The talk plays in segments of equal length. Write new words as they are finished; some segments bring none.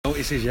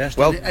This is, yeah.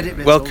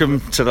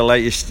 Welcome to the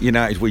latest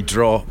United We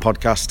Draw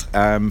podcast.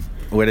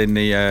 We're in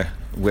the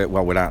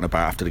we're out and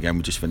about after the game.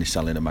 We just finished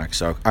selling a mag.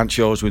 So Ant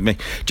Shaw's with me,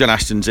 John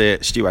Ashton's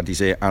here, Stu Addy's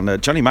here, and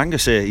Johnny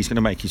Manga's here. He's going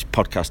to make his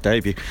podcast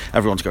debut.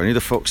 Everyone's going, who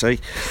the fuck's he?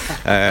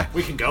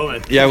 We can go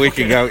then. Yeah, we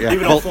can go. Yeah.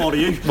 Even off all of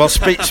you. Well,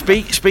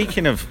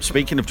 speaking of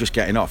just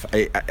getting off,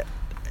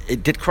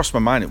 it did cross my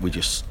mind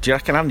that do you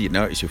reckon Andy would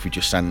notice if we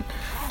just sent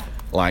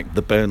like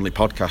the Burnley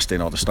podcast in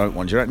or the Stoke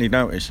one? Do you reckon he'd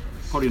notice?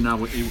 Probably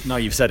now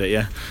you've said it,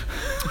 yeah.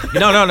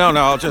 No.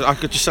 I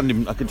could just send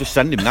him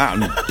that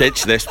and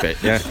ditch this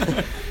bit.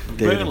 Yeah.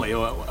 Burnley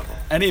or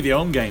any of your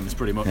own games,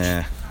 pretty much.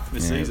 Yeah.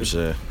 This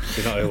season.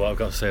 You don't know what I've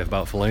got to say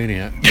about Fellaini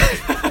yet.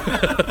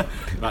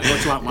 Right, go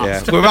to Ant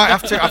last. Yeah. We might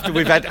have to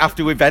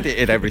after we've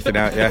edited everything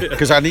out. Yeah.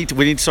 Because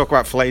we need to talk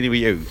about Fellaini with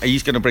you.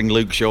 He's going to bring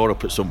Luke Shaw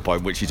up at some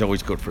point, which is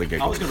always good for a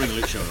giggle. I was going to bring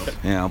Luke Shaw up.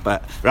 Yeah, I'll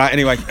bet. Right.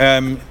 Anyway.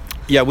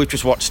 We've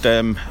just watched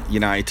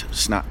United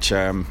snatch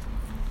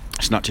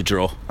a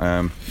draw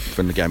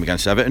from the game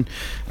against Everton.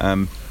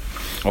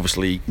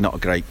 Obviously not a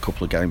great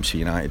couple of games for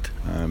United.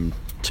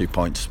 2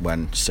 points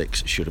when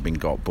 6 should have been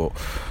got, but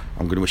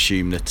I'm going to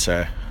assume that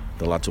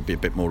the lads will be a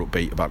bit more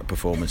upbeat about the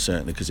performance,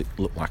 certainly because it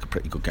looked like a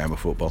pretty good game of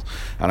football,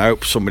 and I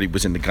hope somebody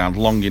was in the ground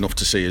long enough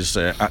to see us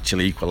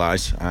actually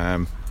equalise.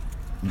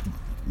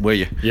 Were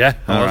you? Yeah.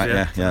 All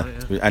right. Yeah.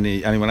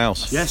 Anyone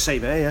else? Yeah,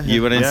 same here. Yeah.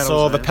 You were in. I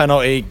saw the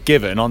penalty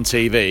given on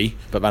TV,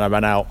 but then I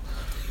ran out.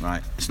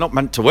 Right. It's not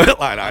meant to work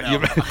like that. I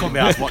couldn't be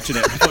arsed watching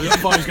it. I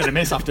thought he was going to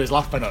miss after his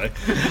last penalty.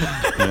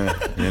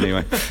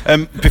 Anyway,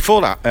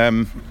 before that,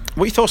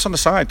 what are your thoughts on the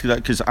side?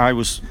 Because I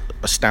was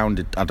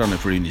astounded. I don't know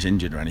if Rooney's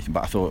injured or anything,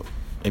 but I thought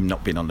him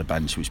not being on the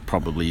bench was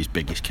probably his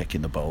biggest kick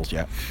in the balls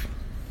yet.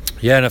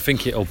 Yeah, and I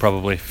think it'll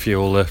probably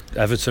fuel the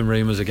Everton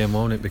rumours again,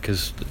 won't it?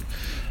 Because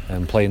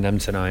playing them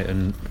tonight,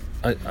 and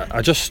I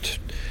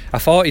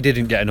thought he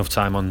didn't get enough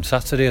time on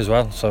Saturday as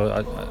well.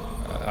 So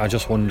I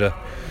just wonder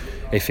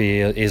if he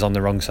is on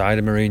the wrong side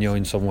of Mourinho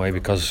in some way,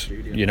 because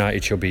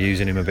United should be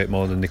using him a bit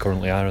more than they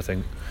currently are, I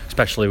think,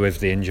 especially with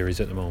the injuries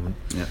at the moment.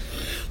 Yeah.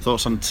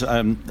 Thoughts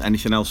on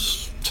anything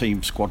else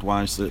team squad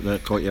wise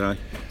that caught your eye?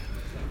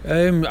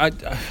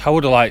 I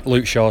would have liked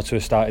Luke Shaw to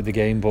have started the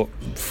game, but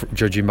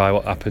judging by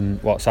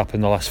what's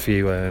happened the last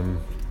few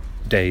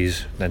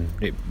days, then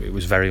it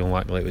was very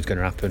unlikely it was going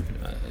to happen.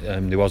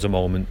 There was a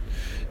moment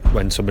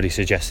when somebody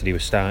suggested he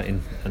was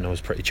starting, and I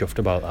was pretty chuffed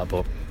about that,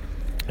 but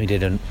he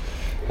didn't.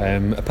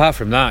 Apart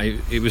from that,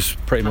 it was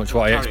pretty much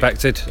what I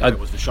expected. It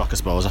was the shock, I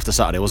suppose, after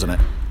Saturday, wasn't it?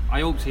 I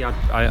hoped he had.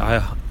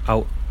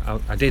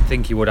 I did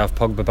think he would have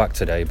Pogba back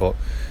today, but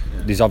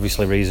there's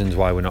obviously reasons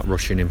why we're not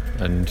rushing him,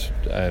 and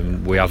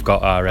we have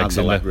got our eggs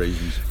in the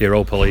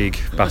Europa League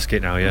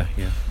basket now. Yeah.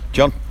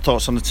 John,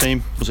 thoughts on the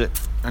team? Was it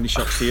any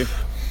shocks to you?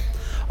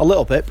 A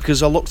little bit,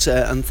 because I looked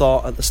at it and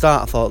thought at the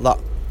start, that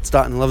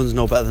starting 11's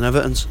no better than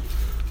Everton's.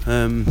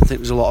 I think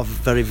there's a lot of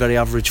very, very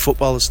average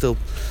footballers still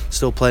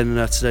playing in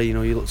there today. You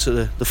know, you looked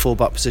at the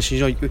full-back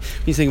positions. You know,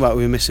 you think about it,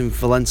 we were missing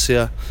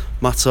Valencia,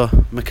 Mata,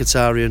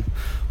 Mkhitaryan,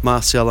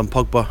 Martial and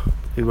Pogba,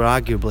 who were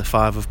arguably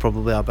 5 of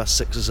probably our best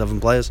 6 or 7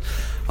 players.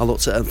 I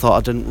looked at it and thought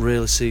I didn't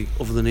really see,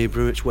 other than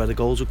Ibrahimovic, where the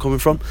goals were coming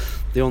from.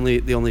 The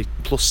only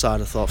plus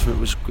side I thought from it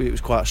was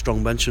quite a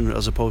strong bench,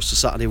 as opposed to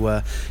Saturday,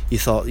 where you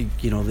thought,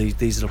 you know,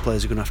 these are the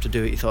players who are going to have to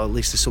do it. You thought at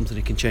least there's something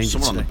he can change.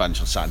 Someone on the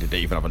bench on Saturday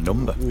didn't even have a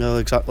number. No,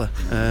 exactly.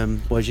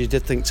 Whereas you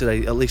did think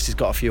today, at least he's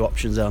got a few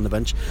options there on the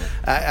bench.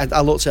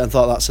 I looked at it and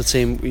thought that's a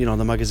team, you know,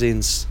 the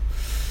magazines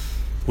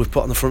we've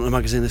put on the front of the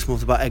magazine this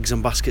month about eggs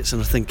and baskets,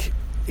 and I think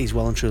he's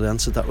well and truly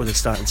answered that with his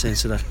starting team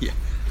today.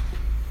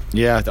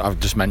 Yeah, I've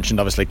just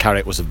mentioned, obviously,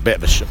 Carrick was a bit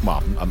of a shock.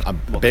 Well,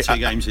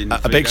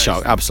 a big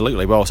shock,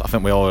 absolutely. Well, I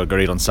think we all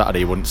agreed on Saturday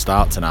he wouldn't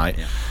start tonight,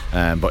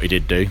 but he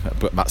did do.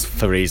 But that's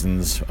for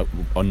reasons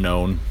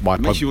unknown.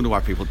 It makes you wonder why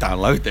people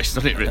download this,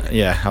 doesn't it, really?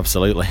 Yeah,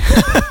 absolutely.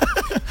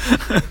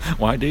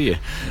 Why do you?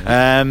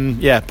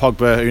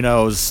 Pogba, who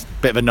knows?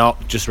 Bit of a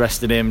knock, just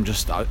rested him.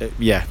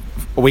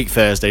 A week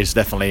Thursday is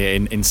definitely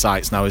in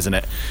sights now, isn't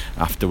it?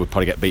 After we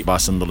probably get beat by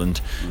Sunderland.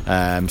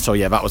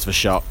 That was the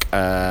shock.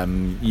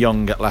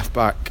 Young at left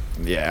back,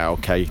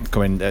 okay.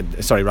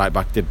 Right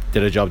back did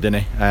a job,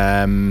 didn't he?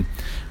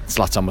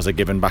 Zlatan was a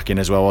given back in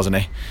as well, wasn't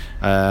he?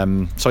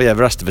 The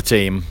rest of the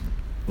team,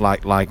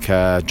 like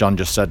John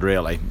just said,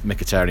 really,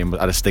 Mkhitaryan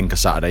had a stinker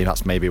Saturday.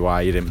 That's maybe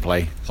why he didn't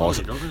play.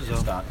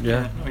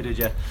 Yeah, he did.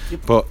 Yeah,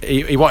 but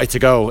he wanted to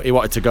go. He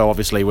wanted to go,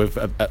 obviously, with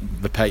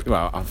the pay.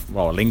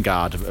 Well,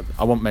 Lingard.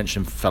 I won't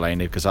mention Fellaini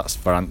because that's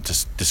for Ant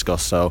to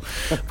discuss. So,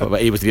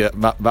 but he was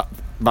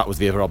that was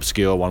the other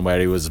obscure one where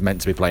he was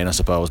meant to be playing, I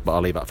suppose. But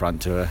I'll leave that for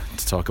Ant to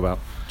talk about.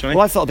 Well,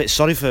 I felt a bit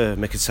sorry for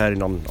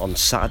Mkhitaryan on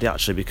Saturday,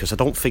 actually, because I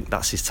don't think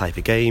that's his type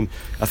of game.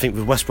 I think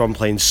with West Brom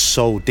playing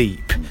so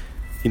deep,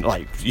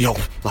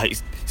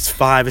 it's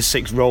 5 or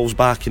 6 rows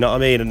back, you know what I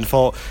mean? And I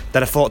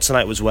thought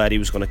tonight was where he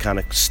was going to kind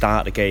of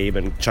start the game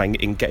and try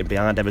and get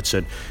behind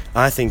Everton.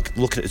 I think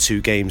looking at the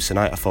 2 games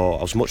tonight, I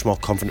was much more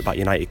confident about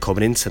United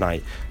coming in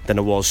tonight than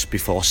I was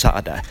before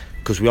Saturday,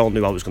 because we all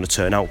knew how it was going to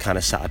turn out kind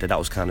of Saturday. That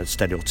was kind of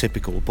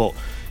stereotypical, but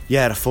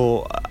Yeah, I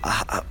thought,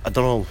 I don't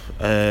know,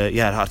 I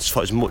just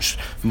thought it was much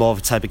more of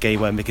a type of game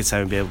where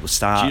Mkhitaryan would be able to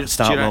start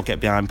well, get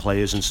behind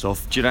players and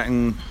stuff. Do you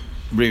reckon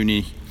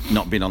Rooney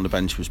not being on the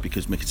bench was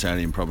because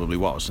Mkhitaryan probably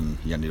was, and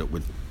he ended up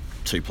with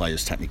 2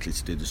 players technically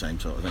to do the same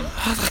sort of thing?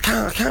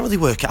 I can't really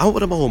work it out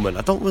at the moment.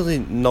 I don't really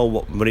know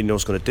what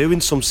Mourinho's going to do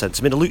in some sense.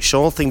 I mean, the Luke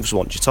Shaw thing was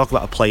once. You talk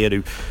about a player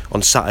who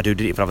on Saturday who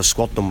didn't even have a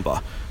squad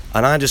number.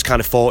 And I just kind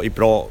of thought he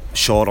brought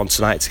Shaw on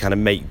tonight to kind of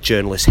make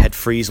journalists' head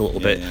freeze a little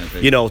bit,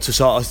 to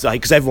sort of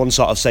like, because everyone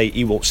sort of say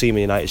he won't see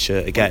me in United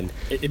shirt again.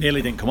 He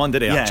nearly didn't come on,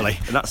 did he? Actually,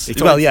 he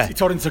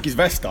told him took his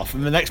vest off,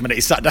 and the next minute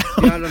he sat down.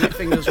 The ironic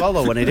thing as well,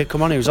 though, when he did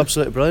come on, he was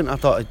absolutely brilliant. I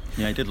thought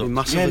he did look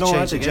massively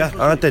changed.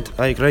 I did.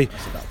 I agree.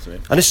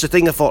 And this is the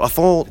thing. I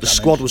thought the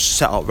squad was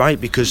set up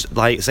right because,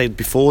 like I said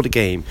before the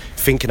game,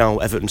 thinking how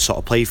Everton sort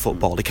of play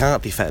football, they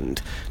can't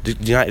defend.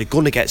 United are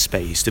going to get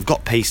space. They've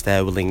got pace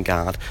there with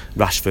Lingard,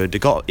 Rashford.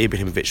 They've got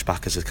Ibrahimovic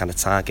back as a kind of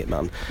target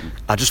man.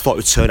 I just thought it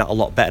would turn out a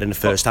lot better in the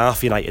first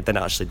half, United, than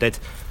it actually did.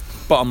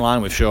 Bottom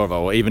line with Shaw,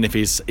 though, even if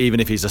he's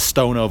a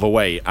stone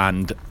overweight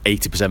and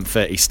 80%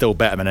 fit, he's still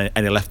better than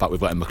any left back we've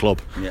got in the club,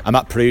 and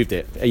that proved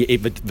it.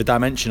 The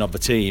dimension of the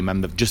team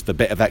and just the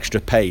bit of extra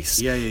pace.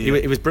 He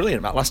was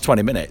brilliant. That last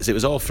 20 minutes, it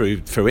was all through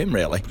him,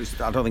 really.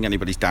 I don't think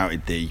anybody's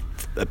doubted the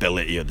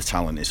ability or the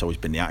talent. It's always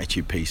been the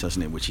attitude piece,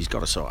 hasn't it, which he's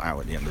got to sort out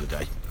at the end of the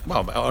day.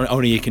 Well,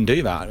 only you can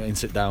do that and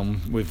sit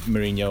down with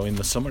Mourinho in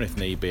the summer if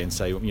need be and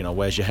say,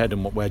 where's your head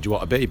and where do you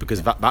want to be,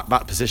 because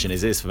that position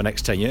is his for the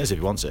next 10 years if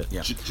he wants it. Do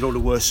you know the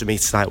worst for me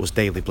tonight was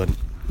Daley Blind.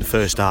 The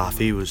first half,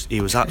 he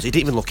didn't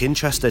even look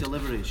interested.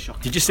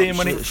 Did you see him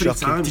when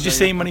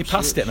he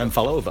passed it and then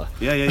fell over?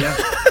 Yeah.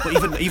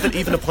 But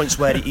even the points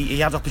where he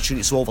had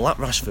opportunity to overlap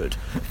Rashford,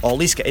 or at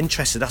least get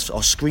interested,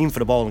 or scream for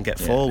the ball and get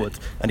forward,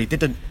 and he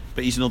didn't.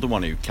 But he's another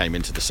one who came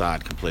into the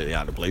side completely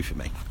out of the blue for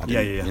me.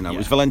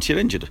 Was Valencia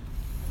injured?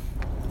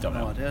 Don't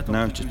know.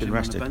 No, just been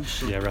rested.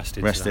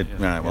 Rested.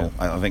 Right. Well,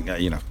 I think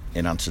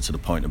in answer to the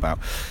point about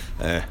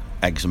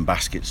eggs and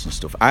baskets and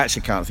stuff, I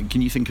actually can't think.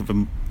 Can you think of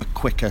a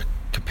quicker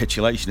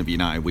capitulation of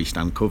United we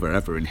stand cover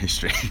ever in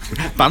history?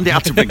 Bandit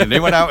had to bring a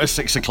new one out at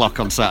 6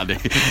 o'clock on Saturday.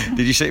 Have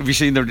you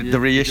seen the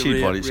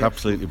reissued one? It's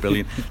absolutely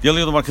brilliant. The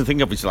only other one I can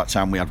think of is that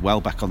time we had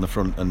Welbeck on the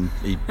front and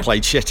he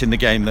played shit in the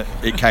game that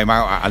it came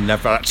out at and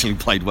never actually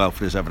played well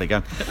for us ever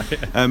again.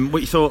 What are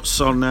your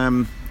thoughts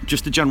on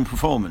just the general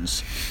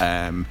performance?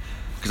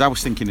 Because I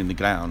was thinking in the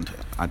ground,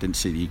 I didn't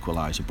see the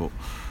equaliser, but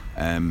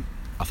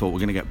I thought we're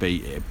going to get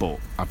beat here, but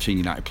I've seen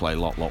United play a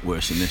lot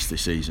worse than this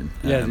season.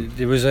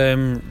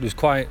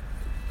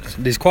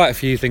 There's quite a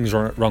few things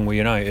wrong with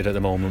United at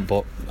the moment,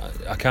 but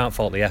I can't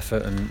fault the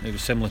effort, and it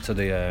was similar to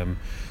the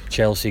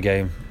Chelsea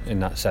game in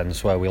that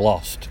sense where we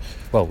lost.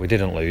 Well, we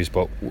didn't lose,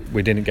 but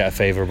we didn't get a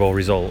favourable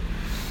result.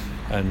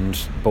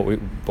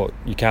 But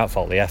you can't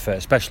fault the effort,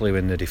 especially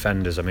when the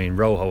defenders. I mean,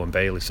 Rojo and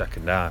Bailey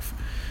second half.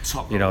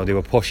 They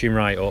were pushing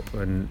right up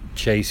and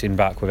chasing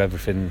back with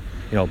everything.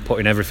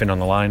 Putting everything on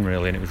the line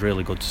really, and it was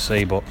really good to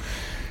see. But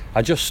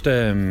I just,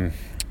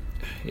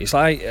 it's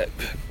like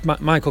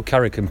Michael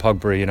Carrick and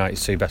Pogba are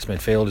United's 2 best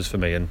midfielders for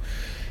me, and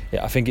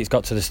I think it's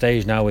got to the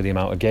stage now with the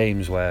amount of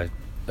games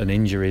and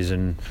injuries,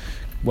 and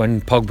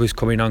when Pogba's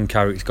coming on,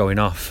 Carrick's going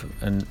off,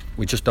 and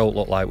we just don't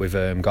look like we've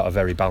got a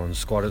very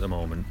balanced squad at the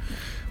moment,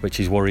 which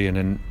is worrying.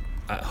 And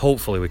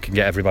hopefully we can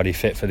get everybody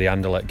fit for the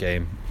Anderlecht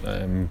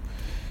game,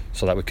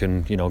 so that we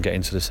can get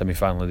into the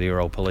semi-final of the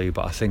Europa League.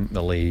 But I think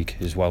the league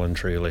is well and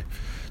truly,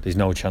 there's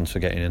no chance for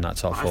getting in that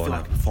top 4 I feel now.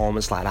 like a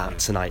performance like that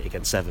tonight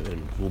against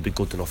Everton will be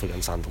good enough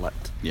against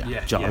Anderlecht. Do you know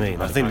what I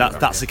mean? I think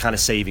that's the kind of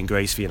saving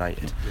grace for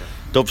United.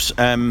 Dubs,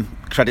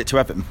 credit to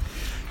Everton.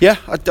 Yeah,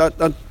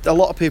 a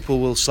lot of people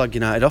will slag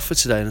United off for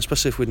today, and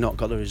especially if we'd not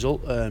got the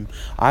result.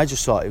 I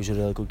just thought it was a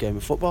really good game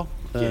of football.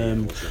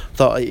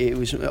 Thought it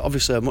was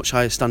obviously a much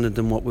higher standard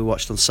than what we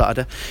watched on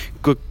Saturday.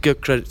 Good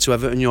credit to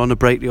Everton. On the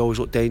break, they always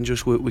look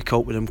dangerous. We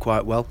coped with them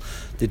quite well.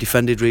 They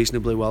defended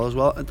reasonably well as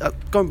well.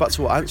 Going back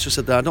to what Ants just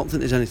said there, I don't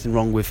think there's anything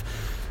wrong with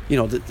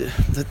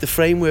the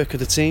framework of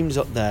the teams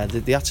up there,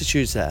 the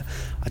attitudes there.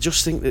 I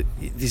just think that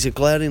there's a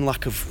glaring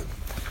lack of.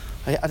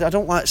 I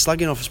don't like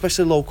slagging off,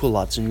 especially local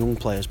lads and young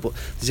players, but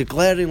there's a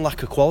glaring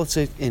lack of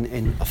quality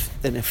in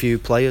a few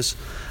players,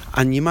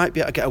 and you might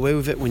be able to get away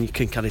with it when you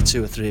can carry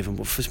 2 or 3 of them.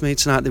 But for me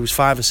tonight, there was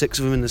 5 or 6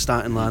 of them in the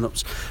starting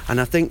lineups, and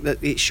I think that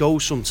it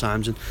shows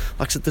sometimes. And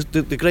like I said,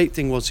 the great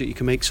thing was that you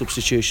can make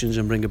substitutions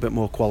and bring a bit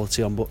more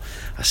quality on. But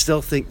I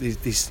still think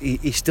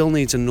he still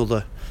needs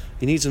another.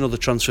 He needs another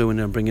transfer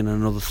window and bring in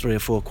another 3 or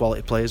 4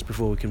 quality players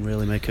before we can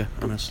really make a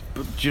honest.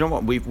 But do you know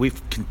what?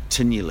 We've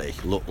continually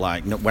looked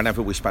like,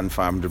 whenever we spend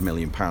 £500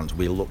 million,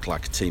 we look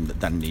like a team that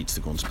then needs to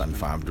go and spend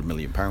 £500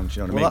 million. Do you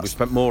know what I mean? We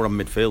spent more on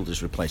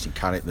midfielders replacing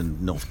Carrick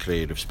than North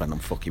Korea have spent on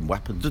fucking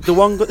weapons. The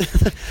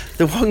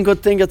one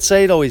good thing I'd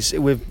say though is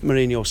with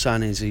Mourinho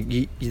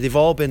signings, they've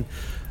all been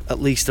at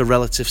least a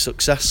relative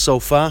success so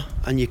far,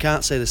 and you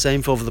can't say the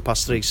same for over the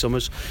past 3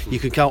 summers. You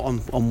can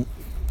count on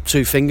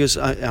two fingers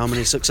how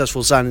many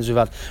successful signings we've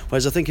had.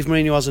 Whereas I think if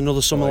Mourinho has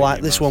another summer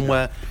like this one,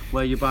 where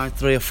you buy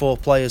 3 or 4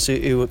 players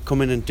who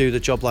come in and do the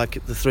job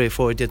like the 3 or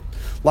 4 he did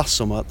last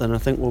summer, then I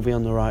think we'll be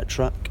on the right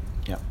track.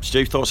 Yeah.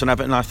 Stu, thoughts on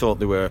Everton? I thought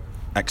they were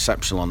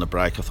exceptional on the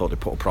break. I thought they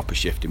put a proper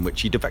shift in,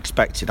 which you'd have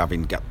expected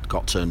having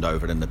got turned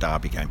over in the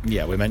Derby game.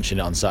 Yeah, we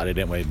mentioned it on Saturday,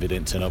 didn't we? They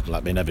didn't turn up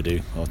like they never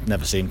do, or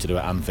never seem to do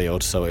at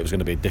Anfield, so it was going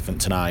to be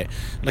different tonight.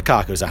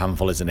 Lukaku is a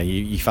handful, isn't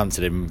he? You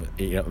fancied him.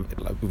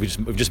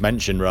 We've just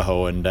mentioned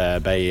Rojo and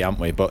Bailly, haven't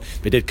we? But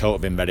they did cope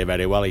with him very,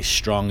 very well. He's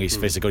strong, he's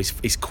physical,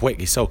 he's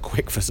quick. He's so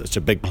quick for such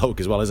a big bloke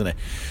as well, isn't he?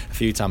 A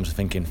few times I'm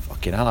thinking,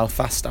 fucking hell, how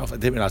fast. I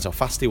didn't realise how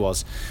fast he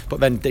was.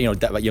 But then,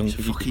 that young... He's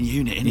a fucking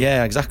unit, isn't he?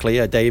 Yeah, exactly.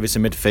 Yeah, Davis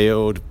in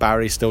midfield,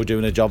 Barry's still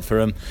doing a job for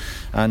him,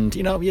 and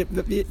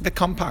they're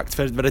compact.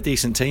 They're a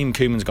decent team.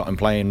 Koeman's got him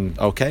playing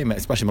okay,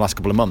 especially in the last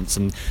couple of months.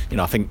 And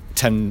I think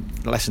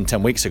less than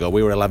 10 weeks ago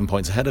we were 11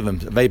 points ahead of them.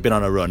 They've been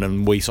on a run,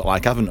 and we sort of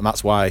like haven't. And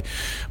that's why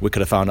we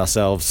could have found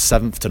ourselves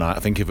 7th tonight.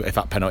 I think if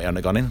that penalty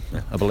hadn't gone in,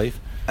 I believe.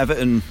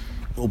 Everton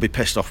will be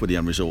pissed off with the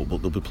end result,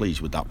 but they'll be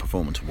pleased with that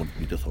performance. What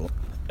you'd have thought?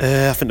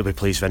 I think they'll be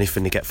pleased with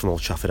anything they get from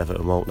Old Trafford.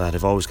 Everton won't they?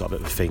 They've always got a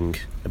bit of a thing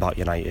about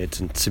United,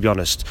 and to be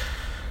honest,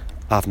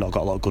 I've not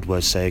got a lot of good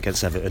words to say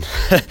against Everton.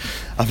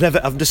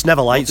 I've just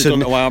never liked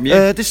them.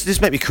 This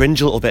made me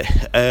cringe a little bit,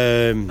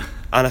 and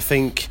I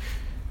think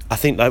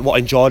like what I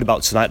enjoyed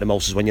about tonight the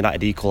most is when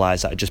United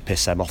equalised. That it just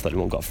pissed them off that they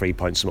won't got 3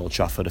 points from Old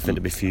Trafford. I think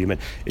they'd be fuming.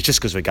 It's just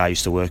because of a guy I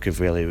used to work with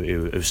really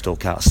who still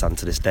can't stand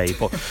to this day.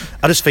 But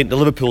I just think the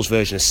Liverpool's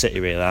version of City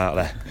really aren't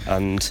there.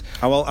 And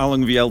how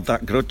long have you held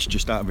that grudge?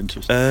 Just out of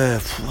interest.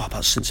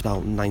 Since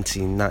about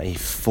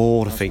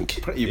 1994, I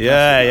think. Pretty impressive.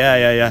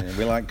 Yeah.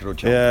 We like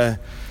grudge. Yeah.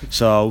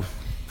 So.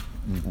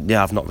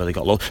 Yeah, I've not really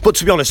got low. But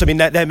to be honest, I mean,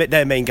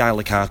 their main guy,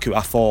 Lukaku,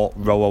 I thought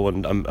Rojo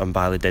and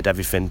Bailly did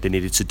everything they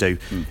needed to do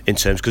in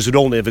terms, because they're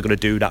only ever going to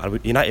do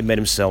that. United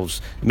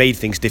made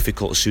things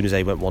difficult as soon as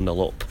they went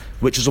 1-0 up,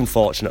 which was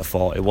unfortunate. I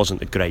thought it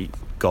wasn't a great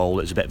goal,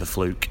 it was a bit of a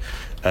fluke.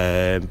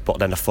 But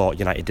then I thought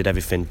United did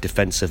everything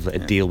defensively to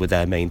deal with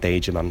their main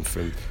danger man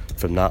from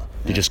that.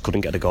 They just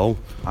couldn't get a goal.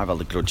 I've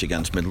held a grudge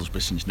against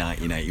Middlesbrough since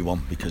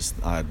 1981 because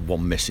I had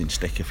one missing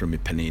sticker from my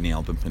Panini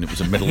album, and it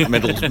was a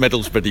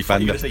Middlesbrough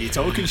defender. You're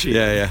talking shit.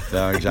 Yeah,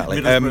 no,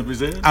 exactly.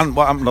 And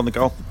what happened on the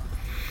goal?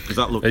 Because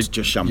that looks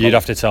just shambles. You'd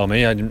have to tell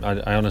me.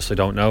 I honestly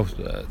don't know.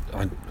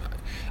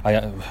 I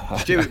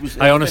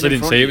honestly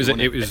didn't see it.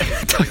 It was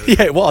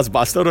yeah, it was, but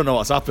I still don't know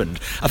what's happened.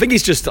 I think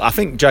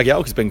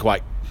Jagielka's been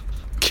quite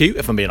cute,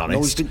 if I'm being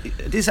honest.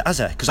 Because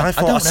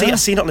I've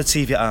seen it on the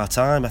TV at our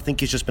time. I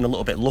think he's just been a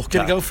little bit lucky.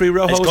 Did it go through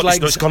Rojo's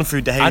legs? It's gone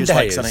through De Gea's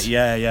legs, hasn't it?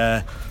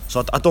 Yeah.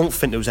 So I don't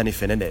think there was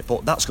anything in it,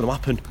 but that's going to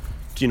happen.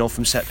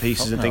 From set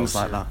pieces and things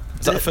like that.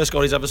 Is that the first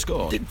goal he's ever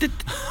scored? Did De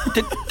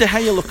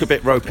Gea look a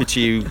bit ropey to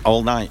you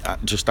all night,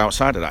 just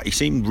outside of that? He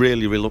seemed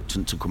really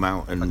reluctant to come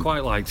out. And I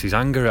quite liked his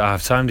anger at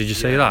half time. Did you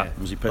see that?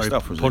 Was he pissed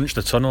off? Punched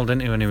the tunnel,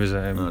 didn't he, when he was...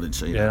 I didn't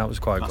see that. Yeah, that was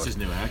quite That's good. his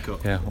new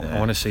haircut. Yeah, I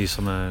want to see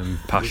some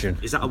passion.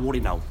 Is that a worry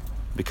now?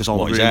 Because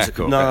all his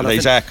haircut.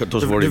 His haircut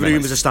does worry me. The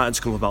rumours are starting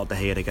to come about De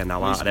Gea again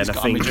now, aren't they? He's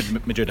got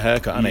a Madrid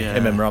haircut, hasn't he?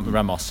 Him and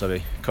Ramos, so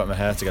they cut my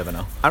hair together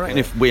now. I reckon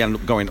if we end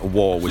up going to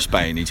war with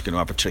Spain, he's going to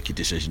have a tricky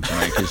decision to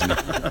make, isn't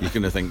he? He's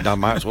going to think, I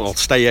might as well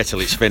stay here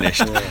till it's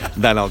finished,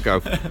 then I'll go.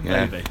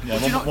 Yeah. Maybe.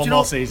 Yeah, one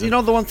more season.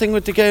 The one thing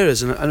with De Gea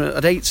is, and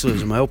I'd hate to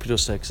lose him, I hope he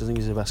does stay, because I think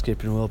he's the best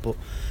keeper in the world, but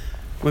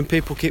when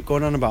people keep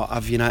going on about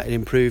have United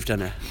improved,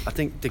 I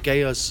think De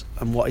Gea's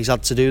and what he's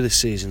had to do this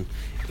season,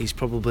 he's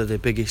probably the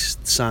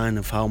biggest sign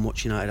of how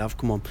much United have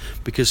come on,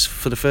 because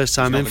for the first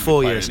time in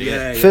 4 years,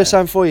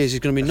 he's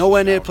going to be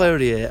nowhere near player of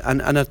the year,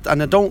 and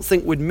I don't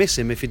think we'd miss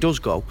him if he does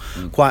go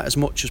quite as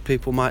much as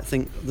people might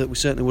think that we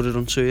certainly would have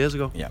done 2 years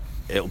ago. Yeah,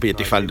 it'll be a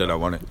defender, though,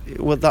 won't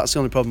it? Well, that's the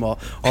only problem.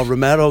 Or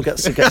Romero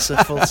gets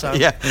a full time.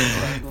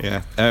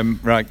 Yeah.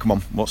 Right, come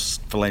on. What's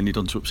Fellaini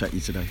done to upset you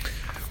today?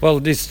 Well,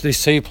 there's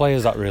 2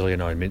 players that really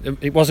annoyed me.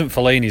 It wasn't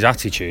Fellaini's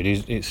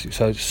attitude. It's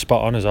so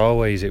spot on as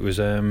always. It was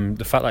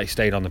the fact that he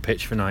stayed on the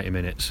pitch for 90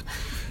 minutes,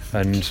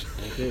 and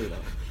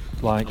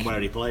like and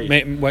where he played.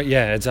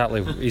 Yeah,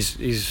 exactly.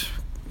 He's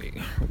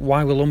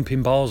why we're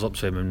lumping balls up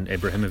to him and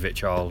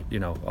Ibrahimovic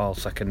all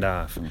second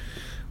half,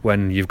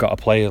 when you've got a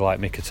player like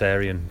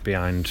Mkhitaryan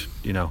behind.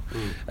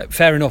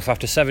 Fair enough.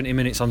 After 70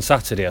 minutes on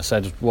Saturday, I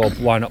said, well,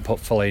 why not put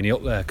Fellaini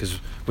up there, because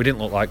we didn't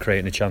look like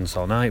creating a chance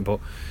all night, but.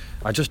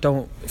 I just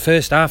don't.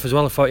 First half as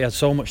well, I thought he had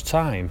so much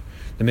time.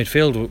 The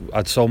midfield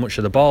had so much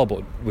of the ball,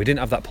 but we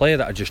didn't have that player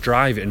that would just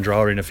drive it and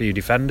draw in a few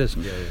defenders.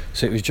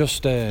 So it was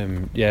just,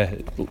 the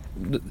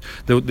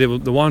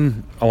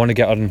one I want to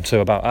get on to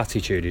about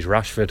attitude is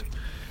Rashford,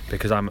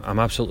 because I'm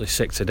absolutely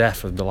sick to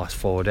death of the last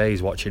 4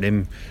 days watching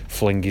him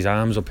fling his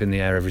arms up in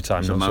the air every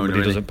time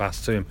somebody doesn't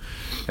pass to him,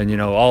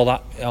 and all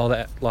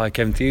that like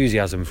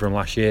enthusiasm from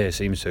last year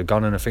seems to have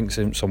gone, and I think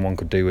someone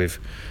could do with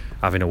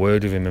having a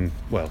word with him, and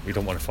you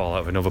don't want to fall out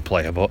with another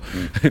player, but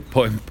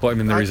put him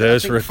in the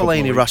reserves for a couple of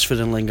weeks. Fellaini,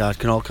 Rashford and Lingard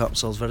can all count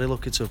themselves very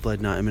lucky to have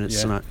played 90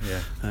 minutes tonight. Yeah.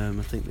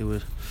 I think they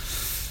would.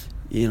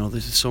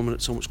 there's so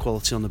much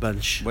quality on the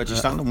bench. Where do you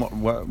stand on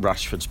what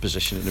Rashford's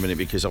position at the minute?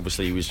 Because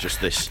obviously he was just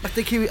this. I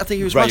think he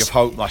was ray of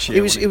hope last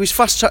year. He was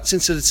fast tracked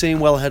into the team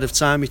well ahead of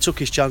time. He took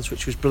his chance,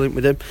 which was brilliant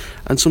with him.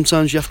 And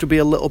sometimes you have to be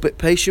a little bit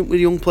patient with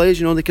young players.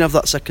 They can have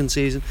that second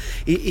season.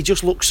 He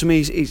just looks to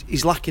me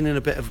he's lacking in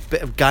a bit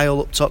of guile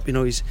up top.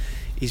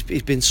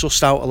 He's been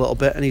sussed out a little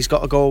bit, and he's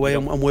got to go away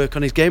and work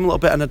on his game a little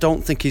bit. And I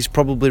don't think he's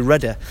probably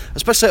ready,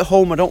 especially at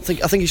home. I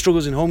think he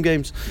struggles in home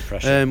games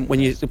when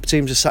the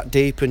teams are sat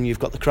deep and you've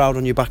got the crowd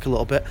on your back a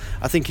little bit.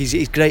 I think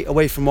he's great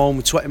away from home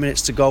with 20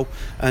 minutes to go,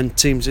 and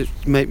teams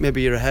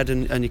maybe you're ahead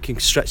and you can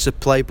stretch the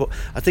play. But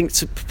I think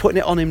putting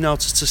it on him now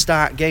to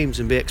start games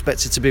and be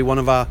expected to be one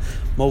of our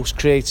most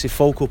creative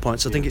focal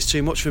points, I think it's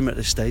too much for him at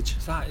this stage.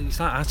 It's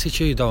that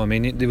attitude, though. I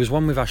mean, there was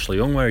one with Ashley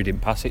Young where he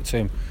didn't pass it to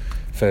him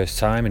first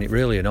time, and it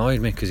really annoyed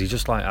me because he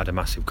just had a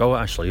massive go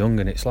at Ashley Young,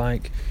 and it's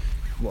like,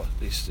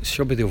 it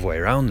should be the other way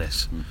around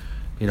this.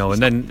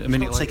 And then he's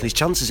not taking his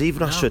chances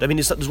even. Rashford. I mean,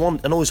 there's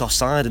one. I know he's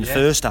offside in the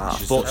first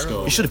half, but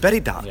he should have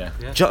buried that. Do you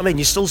know what I mean?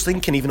 You're still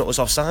thinking, even though it was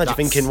offside, you're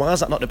thinking, why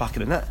is that not the back of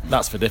the net?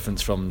 That's the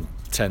difference from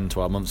 10,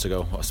 12 months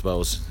ago, I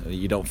suppose.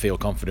 You don't feel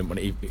confident when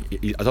I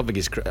don't think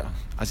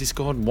has he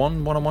scored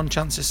one-on-one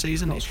chance this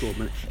season? Not scored,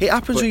 mate. It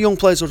happens with young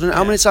players, doesn't it?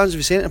 How many times have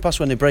you seen it in the past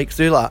when they break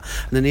through like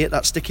that and then they hit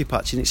that sticky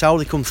patch, and it's how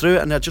they come through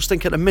it? And I just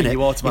think at the minute,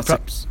 go on.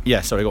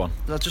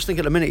 I just think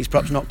at the minute he's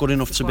perhaps not good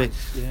enough to be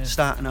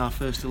starting our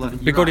first 11.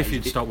 It'd be good if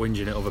you'd stop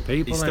whinging at other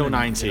people. He's still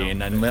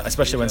 19, and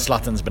especially when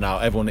Zlatan's been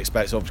out, everyone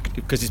expects,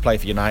 because he's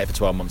played for United for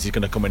 12 months, he's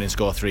going to come in and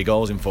score 3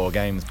 goals in 4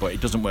 games. But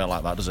it doesn't work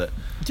like that, does it?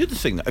 The other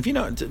thing,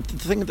 the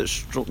thing that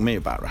struck me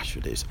about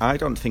Rashford is I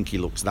don't think he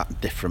looks that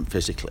different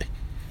physically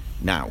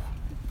now.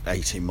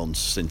 18 months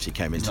since he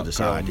came into the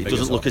side, it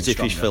doesn't look as if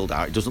he's filled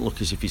out. It doesn't look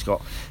as if he's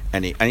got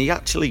any, and he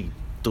actually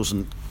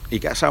doesn't. He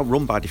gets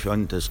outrun by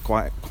defenders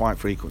quite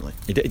frequently.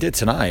 He did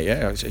tonight,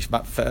 yeah.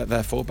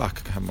 Their fullback,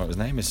 I can't remember what his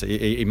name is.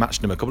 He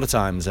matched him a couple of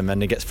times, and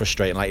then he gets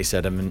frustrated, like you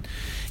said. I mean,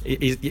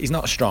 he's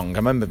not strong. I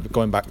remember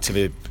going back to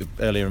the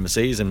earlier in the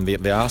season,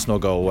 the Arsenal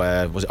goal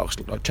where was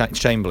it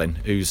Chamberlain,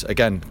 who's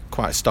again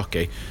quite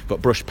stocky,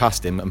 but brushed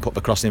past him and put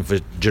the cross in for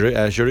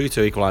Giroud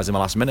to equalise in the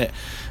last minute.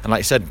 And like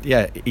you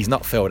said, he's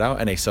not filled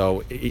out any, so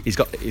he's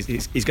going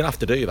to have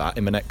to do that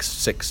in the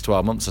next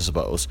 6-12 months, I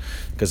suppose,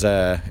 because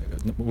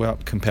we're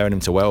comparing him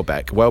to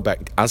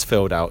Welbeck has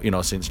filled out,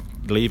 since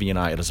leaving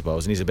United, I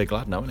suppose, and he's a big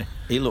lad now, isn't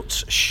he? He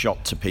looked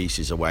shot to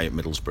pieces away at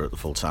Middlesbrough at the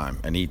full time,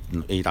 and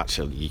he'd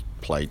actually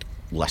played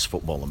less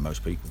football than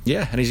most people.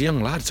 Yeah, and he's a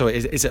young lad, so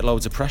is it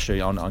loads of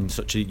pressure on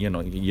such a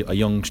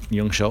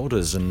young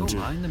shoulders? And don't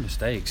mind the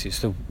mistakes, it's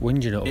the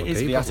whinging at other people. It is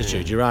the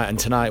attitude, you're right, and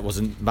tonight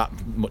wasn't that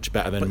much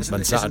better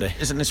than Saturday.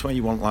 Isn't this where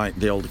you want like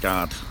the older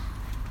guard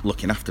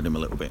looking after him a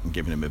little bit and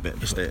giving him a bit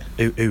of a steer?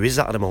 Who is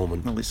that at the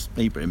moment? Well, it's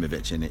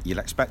Ibrahimovic, in it. You'd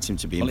expect him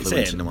to be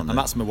influencing him on and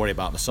that's my worry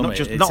about the summer.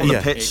 Not on the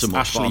pitch so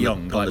much, Ashley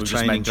Young, like we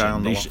just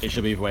mentioned. It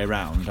should be the way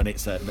around, and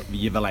it's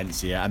your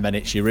Valencia, and then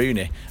it's your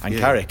Rooney and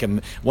Carrick,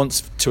 and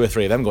once 2 or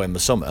 3 of them go in the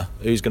summer,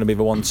 who's going to be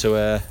the one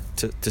to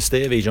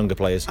steer these younger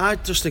players? I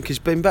just think he's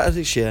been better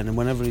this year, and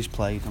whenever he's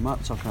played, I'm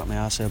not talking about my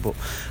arse here, but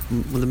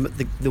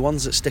the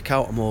ones that stick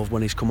out are more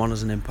when he's come on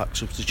as an impact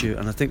substitute,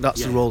 and I think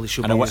that's the role he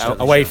should be used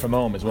away from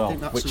home as well. I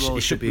think that's the role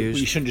he should be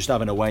used. You shouldn't just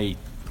have an away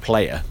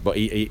player, but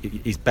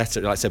he's better,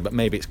 like I said, but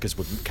maybe it's because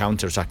we're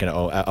counter-attacking it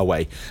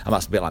away, and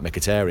that's a bit like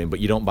Mkhitaryan, but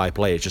you don't buy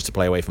players just to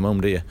play away from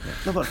home, do you?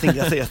 No, but I think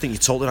you're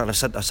totally right. I've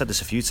said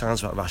this a few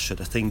times about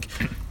Rashford. I think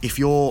if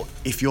you're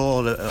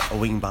a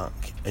wing back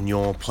and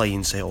you're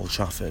playing, say, Old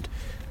Trafford,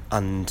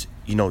 and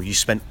you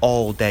spent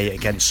all day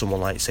against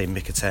someone like, say,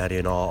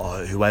 Mkhitaryan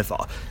or whoever,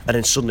 and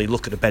then suddenly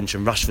look at the bench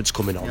and Rashford's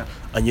coming on,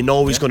 and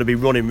he's going to be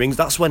running rings.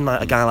 That's when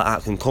a guy like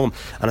that can come.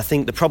 And I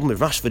think the problem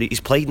with Rashford, he's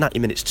played 90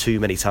 minutes too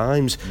many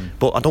times,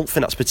 but I don't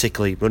think that's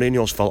particularly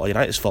Mourinho's fault or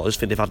United's fault. I just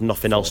think they've had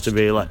nothing else to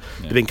really.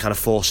 They've been kind of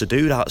forced to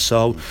do that.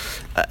 So,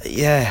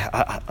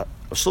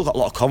 I've still got a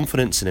lot of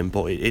confidence in him,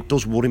 but it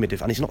does worry me,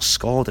 and he's not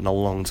scored in a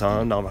long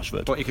time now,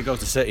 Rashford. But he could go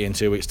to City in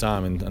 2 weeks'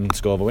 time and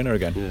score the winner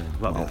again. Yeah,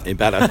 well, he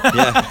better.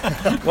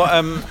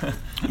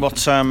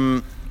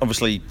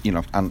 Obviously,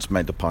 Ant's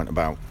made the point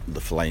about the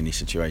Fellaini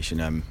situation,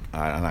 and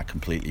I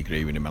completely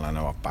agree with him, and I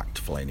know I've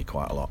backed Fellaini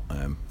quite a lot,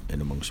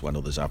 in amongst when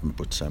others haven't,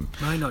 but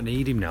might not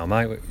need him now,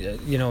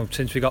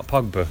 since we got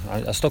Pogba,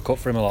 I stuck up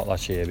for him a lot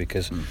last year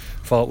because I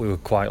thought we were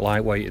quite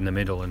lightweight in the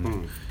middle,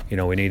 and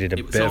we needed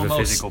a bit of a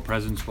physical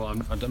presence, but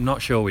I'm not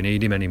sure we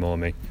need him anymore,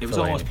 mate. It was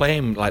almost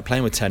playing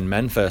with 10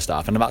 men first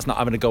half, and that's not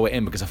having to go at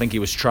him because I think he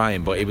was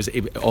trying, but it was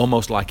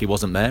almost like he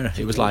wasn't there.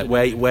 It was like,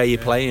 where are you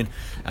playing?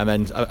 And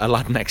then a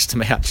lad next to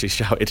me actually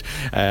shouted,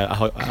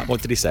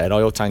 what did he say? An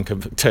oil tank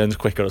turns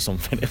quicker or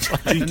something.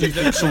 Do you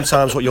think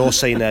sometimes what you're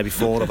saying there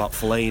before about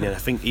Fellaini, and I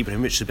think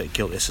Ibrahimovic is a bit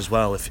guilty as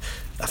well,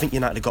 I think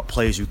United have got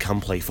players who can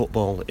play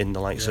football in the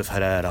likes of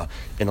Herrera,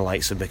 in the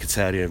likes of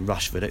Mkhitaryan,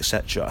 Rashford,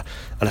 etc.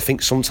 And I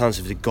think sometimes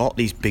if they've got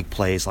these big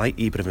players like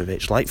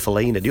Ibrahimovic, like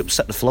Fellaini, they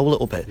upset the flow a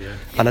little bit. Yeah.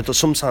 And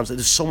sometimes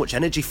there's so much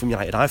energy from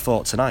United. I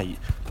thought tonight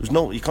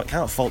you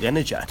can't fault the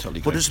energy,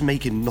 but just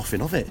making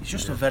nothing of it. He's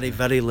just a very,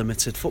 very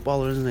limited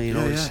footballer, isn't he?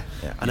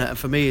 And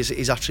for me,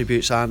 his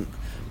attributes aren't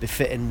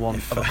befitting one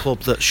of a club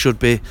that should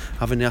be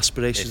having the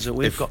aspirations that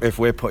we've got. If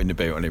we're putting the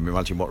boot on him,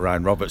 imagine what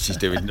Ryan Roberts is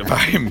doing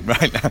about him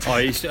right now.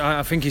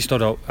 I think he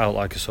stood out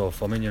like a sore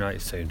thumb in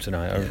United's team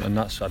tonight, and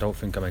I don't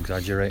think I'm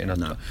exaggerating.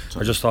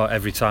 I just thought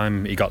every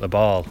time he got the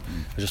ball,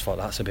 I just thought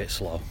that's a bit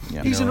slow.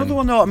 Yeah. He's another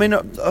one though. I mean,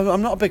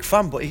 I'm not a big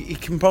fan, but he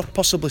can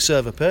possibly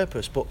serve a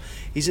purpose. But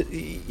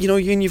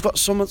you've got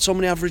so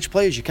many average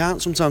players, you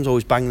can't sometimes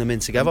always bang them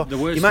in together.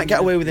 You might get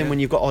away with him when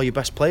you've got all your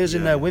best players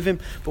in there with him,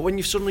 but when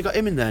you've suddenly got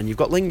him in there and you've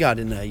got Lingard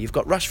in there, you've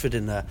got Rashford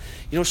in there,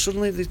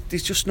 suddenly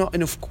there's just not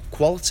enough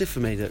quality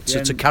for me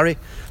to carry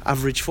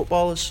average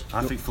footballers.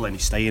 I think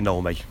Fellaini's staying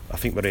though, mate. I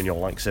think Mourinho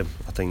likes him.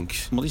 I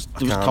think. Well, there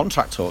was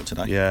contract talk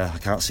today. Yeah, I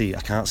can't see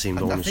him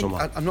going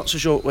somewhere. I'm not so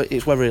sure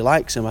it's whether he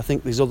likes him. I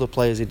think there's other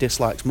players he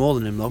dislikes more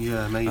than him though.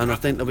 Yeah, maybe. And I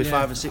think there'll be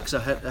 5 or 6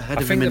 ahead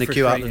of him in the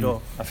queue out the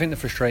door. I think the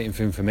frustrating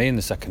thing for me in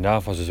the second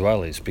half was as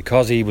well is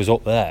because he was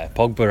up there,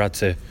 Pogba had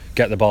to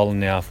get the ball in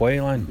the halfway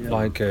line, so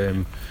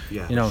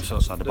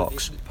outside the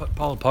box.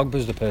 Paul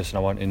Pogba's the person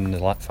I want in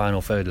the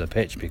final third of the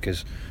pitch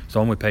because it's the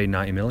one we paid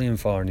 90 million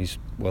for, and he's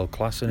world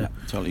class in it.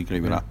 Totally agree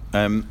with that.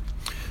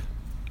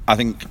 I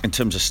think in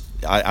terms of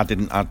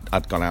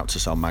I'd gone out to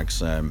sell mags,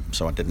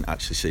 so I didn't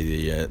actually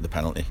see the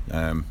penalty.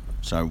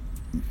 So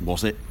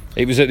was it?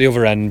 It was at the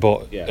other end,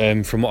 but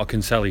from what I can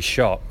tell,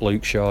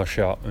 Luke Shaw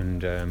shot,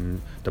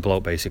 and the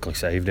bloke basically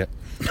saved it.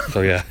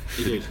 So yeah.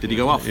 Did he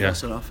go off? Yeah, he got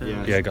sent off.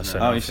 He got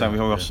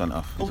sent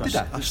off. Oh, did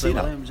I see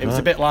that? It was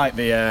a bit like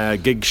the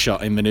Giggs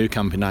shot in the Nou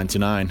Camp in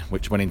 '99,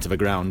 which went into the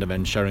ground and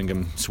then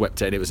Sheringham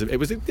swept it. It was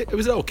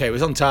okay. It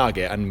was on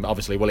target, and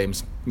obviously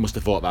Williams must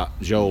have thought that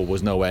Joel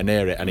was nowhere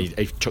near it, and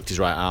he chucked his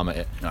right arm at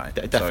it. Right.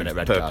 Definite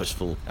red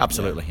purposeful. card.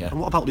 Absolutely. Yeah. And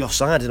what about the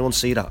offside? Did anyone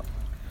see that?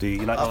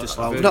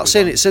 I've not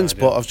seen it since,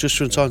 but I've just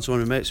been talking to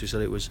one of my mates who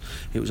said it was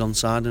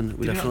onside, and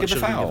we definitely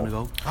should have given a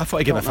goal. I thought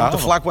he gave a foul. The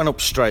flag went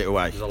up straight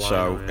away,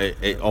 so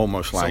it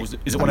almost like. So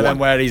is it one of them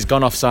where he's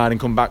gone offside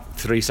and come back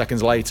 3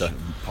 seconds later?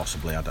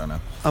 Possibly, I don't know.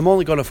 I'm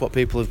only going off what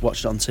people have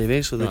watched it on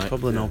TV, so they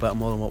probably know better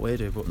more than what we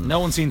do. But no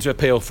one seemed to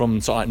appeal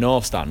from sort of like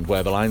North Stand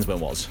where the linesman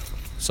was.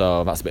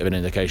 So that's a bit of an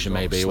indication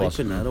maybe he was.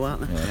 There, though,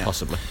 aren't they? Yeah,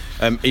 possibly.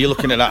 Are you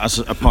looking at that as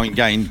a point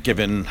gained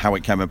given how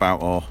it came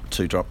about, or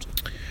 2 dropped?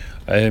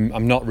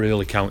 I'm not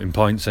really counting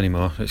points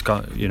anymore. It's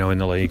got in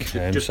the league.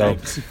 So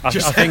I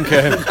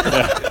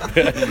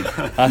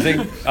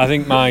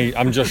think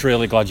I'm just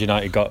really glad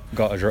United got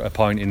a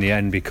point in the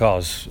end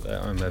because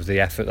of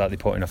the effort that they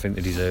put in. I think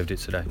they deserved it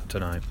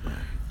tonight.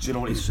 Do you know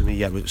what it is for me?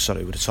 Yeah, with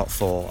the top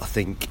 4, I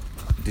think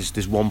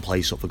there's one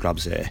place up for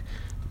grabs here,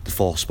 the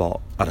 4th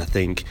spot, and I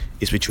think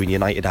it's between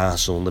United,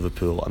 Arsenal and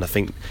Liverpool, and I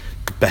think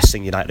the best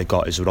thing United have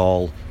got is we're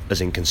all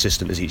as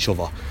inconsistent as each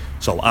other.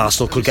 So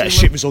Arsenal could get a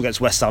shit result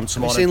against West Ham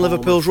tomorrow. Have you seen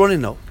Liverpool's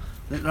running though?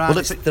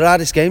 Their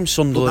hardest games,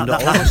 Sunderland.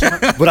 But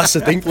that's the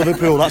thing,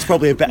 Liverpool. That's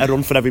probably a better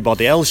run for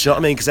everybody else. You know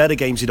what I mean? Because they're the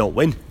games you don't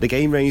win, the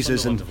game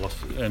raisers, and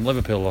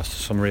Liverpool lost to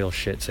some real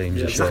shit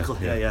teams. Exactly.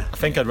 Yeah. I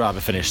think I'd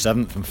rather finish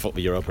 7th and foot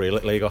the Europa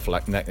League off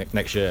like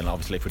next year, and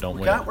obviously if we don't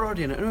win, we're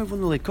already in it. We've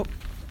won the League Cup.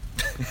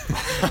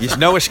 There's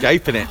no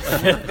escaping it.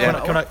 Can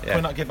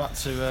we not give that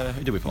to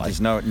who do we play? There's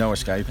no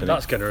escaping it.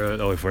 That's going to hurt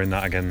though if we're in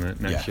that again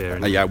next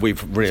year. Yeah,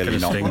 we've really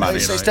not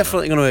managed. It's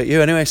definitely going to hurt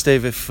you anyway,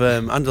 Steve. If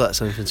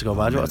Anderlet's anything to go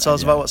by, do you want to tell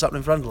us about what's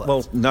happening for Anderlet?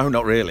 Well, no,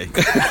 not really.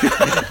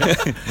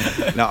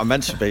 No, I'm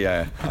meant to be.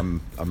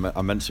 I'm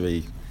meant to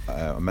be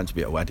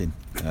at a wedding.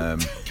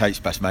 Kate's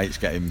best mate's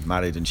getting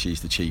married, and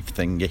she's the chief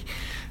thingy.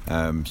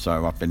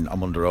 So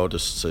I'm under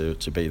orders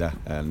to be there,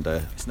 and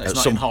it's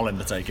not in Holland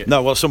to take it.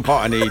 No, well, at some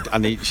point I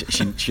need.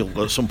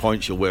 She'll at some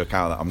point she'll work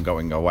out that I'm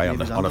going away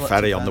on a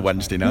ferry on the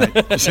Wednesday night.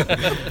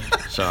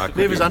 So I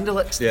maybe it's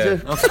Anderlecht. Yeah,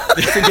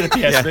 thinking of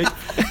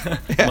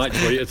PSV. Might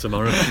tweet it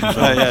tomorrow.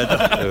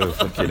 Oh,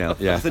 fucking hell.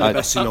 Yeah. I think the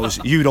best thing is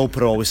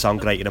Europa always sound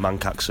great in a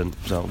Manc accent.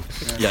 So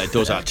yeah, it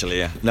does actually.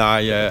 Yeah. No,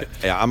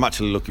 I'm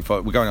actually looking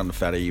for. We're going on the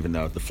ferry, even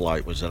though the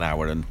flight was an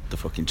hour and the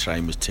fucking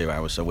train was 2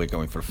 hours. So we're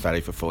going for a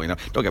ferry for 40 hours.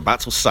 Don't get back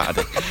till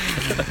Saturday.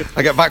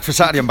 I get back for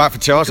Saturday. I'm back for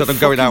 2 hours. I'm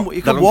going out.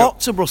 You can walk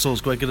to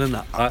Brussels quicker than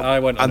that. I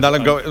went, and then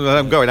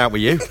I'm going out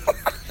with you.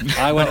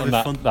 I went on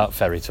that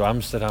ferry to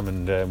Amsterdam,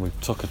 and we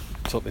took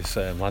this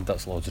lad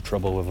that's loads of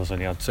trouble with us,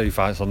 and he had 2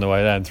 fights on the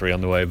way there and 3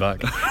 on the way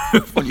back.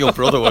 Your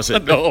brother, was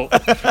it? No.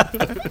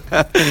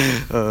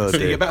 So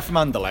you get back from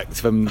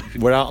Anderlecht.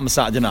 We're out on the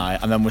Saturday night,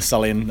 and then we're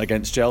selling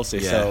against Chelsea.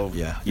 You're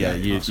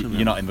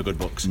not in the good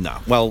books. No.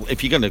 Well,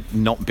 if you're going to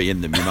not be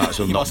in them, you might as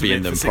well not be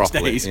in them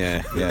properly.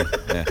 Yeah.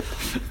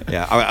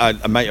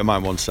 A mate of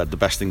mine once said the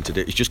best thing to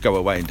do is just go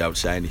away and don't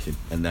say anything,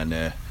 and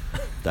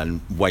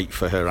then wait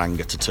for her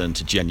anger to turn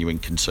to genuine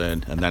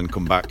concern, and then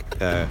come back,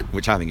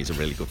 which I think is a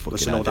really good fucking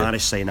idea. Listen, old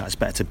Irish saying that it's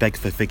better to beg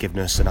for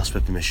forgiveness than ask for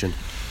permission.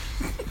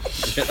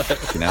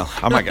 You know,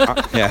 I might get.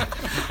 Yeah.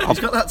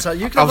 You've got that.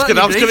 You I was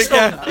gonna.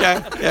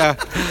 Yeah.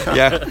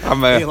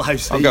 I'm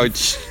going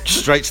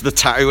straight to the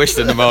tattooist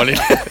in the morning.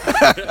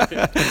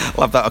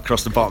 I'll have that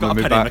across the bottom of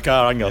my back. In the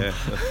car, hang on.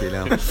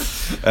 Yeah,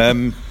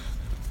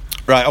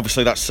 right,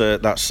 obviously that's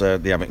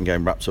the Everton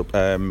game wrapped up.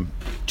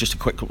 Just a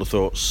quick couple of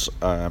thoughts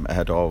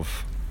ahead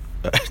of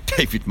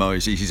David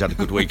Moyes. He's had a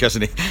good week,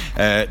 hasn't he?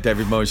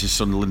 David Moyes is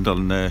Sunderland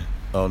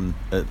on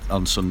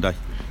Sunday.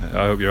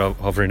 I hope you're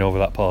hovering over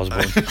that pause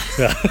button.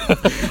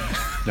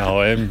 No,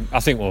 I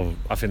think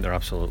they're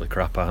absolutely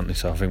crap, aren't they?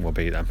 So I think we'll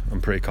beat them.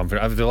 I'm pretty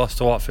confident. Have they lost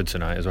to Watford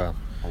tonight as well?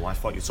 Oh, I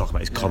thought you were talking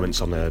about his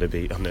comments on the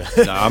beat. No,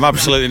 I'm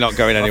absolutely not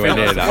going anywhere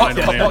near that. What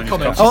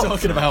comments are you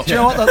talking about? Do you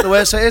know what the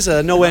worst it is?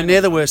 Nowhere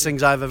near the worst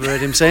things I've ever heard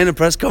him say in a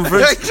press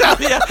conference.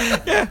 Exactly.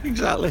 Yeah,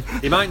 exactly.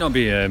 He might not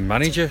be a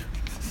manager.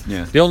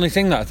 Yeah. The only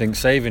thing that I think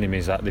saving him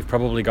is that they've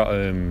probably got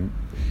a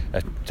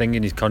thing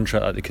in his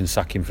contract that they can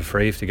sack him for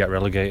free if they get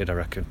relegated, I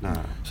reckon.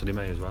 Nah. So they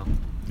may as well.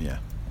 Yeah.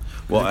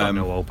 Well, they've got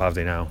no hope, have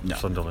they now? No.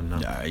 Sunderland now.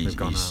 Yeah, They've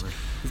gone, aren't they?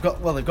 They've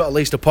got at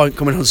least a point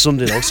coming on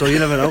Sunday though, so you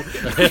never know.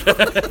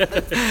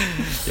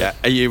 Yeah.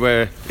 Are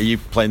you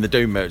playing the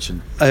Doom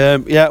Merchant?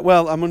 Yeah,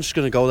 well, I'm just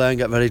going to go there and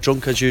get very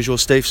drunk as usual,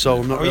 Steve.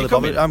 So I'm not really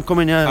bothered. I'm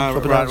coming. Yeah.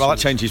 Right. Well, that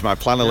changes my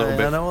plan a little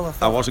bit. I know,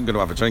 I wasn't going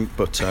to have a drink,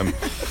 but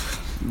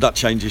that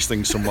changes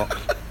things somewhat.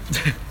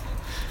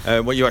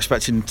 What are you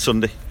expecting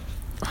Sunday?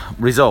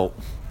 Result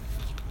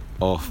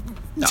or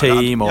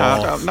team or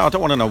I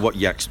don't want to know what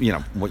you're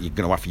going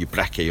to have for your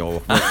brekkie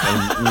or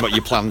what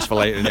your plans for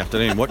later in the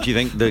afternoon. What do you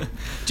think? Do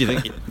you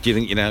think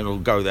will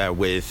go there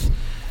with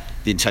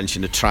the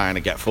intention of trying to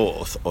get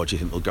fourth, or do you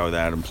think they'll go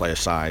there and play a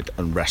side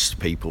and rest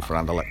people for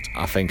Anderlecht?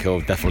 I think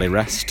he'll definitely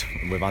rest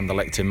with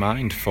Anderlecht in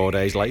mind 4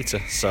 days later.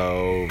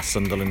 So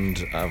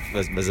Sunderland,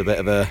 there's a bit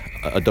of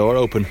a door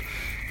open.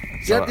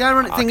 So the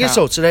ironic thing is,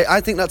 though, today,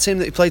 I think that team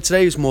that he played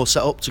today was more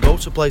set up to go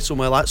to play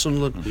somewhere like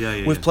Sunderland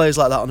with players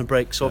like that on a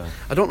break. So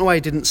I don't know why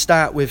he didn't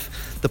start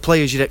with the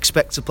players you'd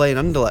expect to play in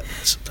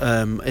Anderlecht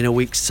in a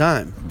week's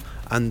time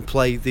and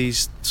play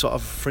these sort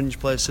of fringe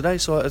players today.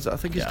 So I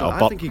think he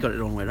got it the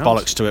wrong way around.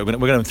 Bollocks to it. We're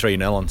going to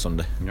 3-0 on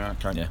Sunday. Yeah,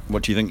 okay. Yeah.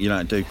 What do you think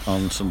United do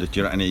on Sunday? Do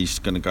you reckon he's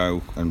going to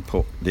go and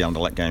put the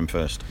Anderlecht game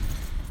first?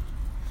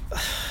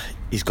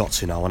 He's got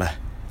to now, hasn't he?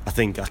 I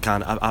think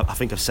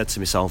I've said to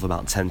myself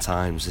about 10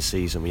 times this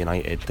season with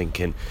United,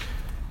 thinking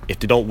if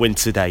they don't win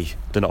today,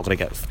 they're not going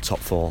to get top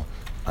 4.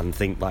 And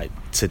think like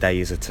today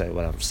is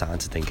when I'm starting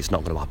to think it's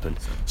not going to happen.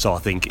 So I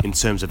think in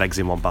terms of eggs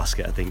in one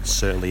basket, I think it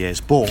certainly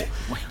is. But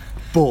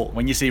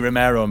when you see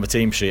Romero on the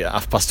team sheet at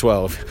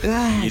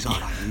 12:30, he's all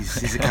right.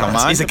 He's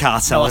a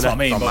cartel. No, that's what I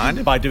mean.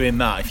 But by doing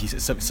that, if you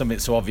something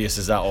so obvious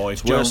as that, or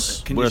it's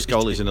worst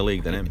goalies in the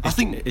league than him. I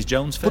think is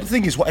Jones fit? But the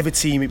thing is, whatever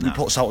team he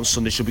puts out on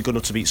Sunday should be good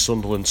enough to beat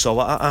Sunderland. So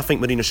I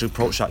think Mourinho should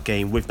approach that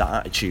game with that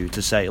attitude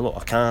to say, look,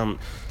 I can't,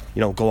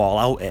 go all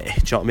out here. Do you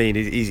know what I mean?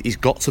 He's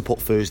got to put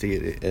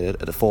Thursday at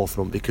the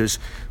forefront, because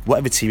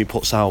whatever team he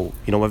puts out,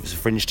 whether it's a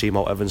fringe team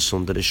or whatever on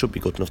Sunday, they should be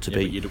good enough to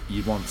beat. But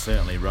you'd want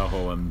certainly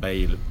Rojo and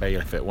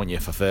Bailey fit, wouldn't you,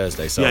 for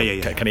Thursday? So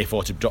can he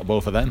afford to drop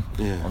both of them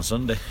on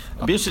Sunday?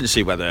 It'd be interesting to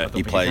see whether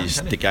he plays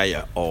De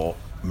Gea or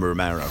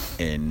Romero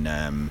in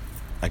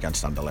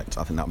against Anderlecht.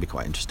 I think that would be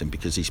quite interesting,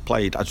 because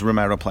has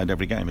Romero played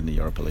every game in the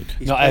Europa League?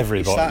 Not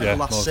every, but the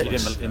last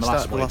six. In the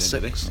last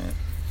 6.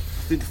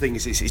 I think the thing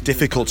is, it's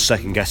difficult to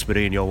second guess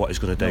Mourinho what he's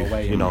going to do.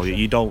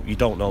 You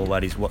don't know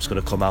what's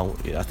going to come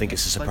out. I think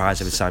it's a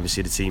surprise every time you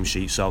see the team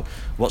sheet. So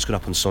what's going to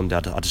happen Sunday,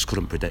 I just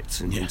couldn't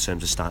predict in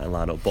terms of starting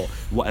lineup. But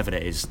whatever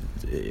it is,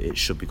 it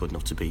should be good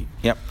enough to beat.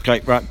 Yep. Okay.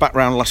 Right. Back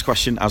round. Last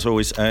question, as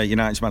always.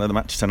 United's man of the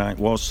match tonight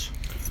was.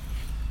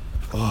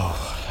 Go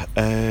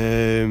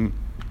the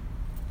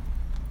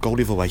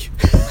other way.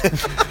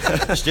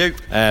 Stu.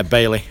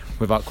 Bailey,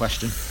 without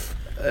question.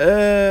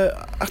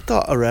 I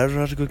thought Herrera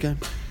had a good game.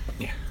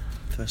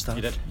 First half.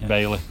 You did? Yeah.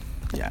 Bailey.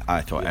 Yeah,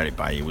 I thought Eric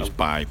Bailly was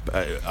by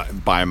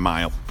a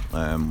mile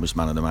was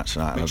man of the match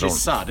tonight. Which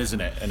is sad, isn't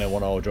it, in a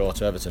 1-1 draw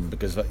to Everton,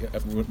 because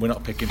we're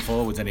not picking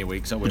forwards any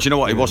week. So but you know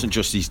what? It wasn't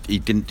just he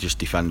didn't just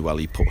defend well.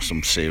 He put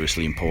some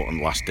seriously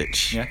important last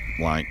ditch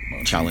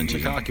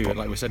challenges. Lukaku,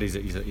 like we said,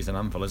 he's an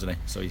handful, isn't he?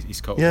 So he's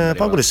caught. Yeah,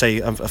 but I'm going to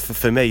say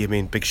for me,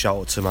 big shout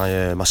out to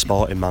my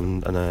sporting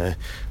man, and I'm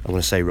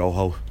going to say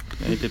Rojo.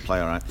 Yeah, he did play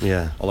all right.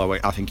 Yeah. Although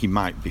I think he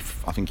might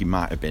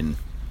have been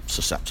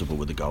susceptible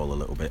with the goal a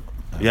little bit.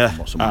 Like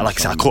I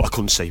said, I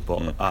couldn't see,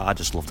 but I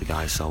just love the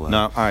guy. So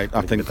I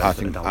do think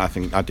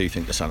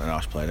the centre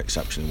half played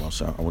exceptionally well.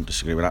 So I wouldn't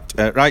disagree with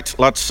that. Right,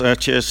 lads,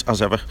 cheers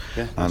as ever,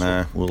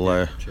 and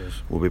we'll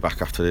be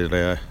back after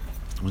the.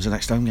 When's the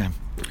next home game?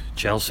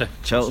 Chelsea.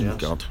 Yes.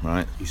 God,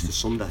 right. Easter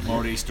Sunday.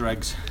 More Easter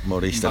eggs.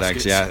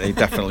 Yeah,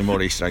 definitely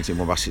more Easter eggs in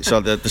one basket. So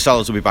the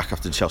sellers will be back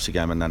after the Chelsea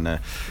game, and then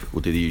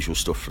we'll do the usual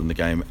stuff from the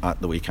game at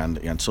the weekend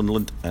against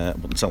Sunderland.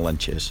 But until then,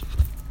 cheers.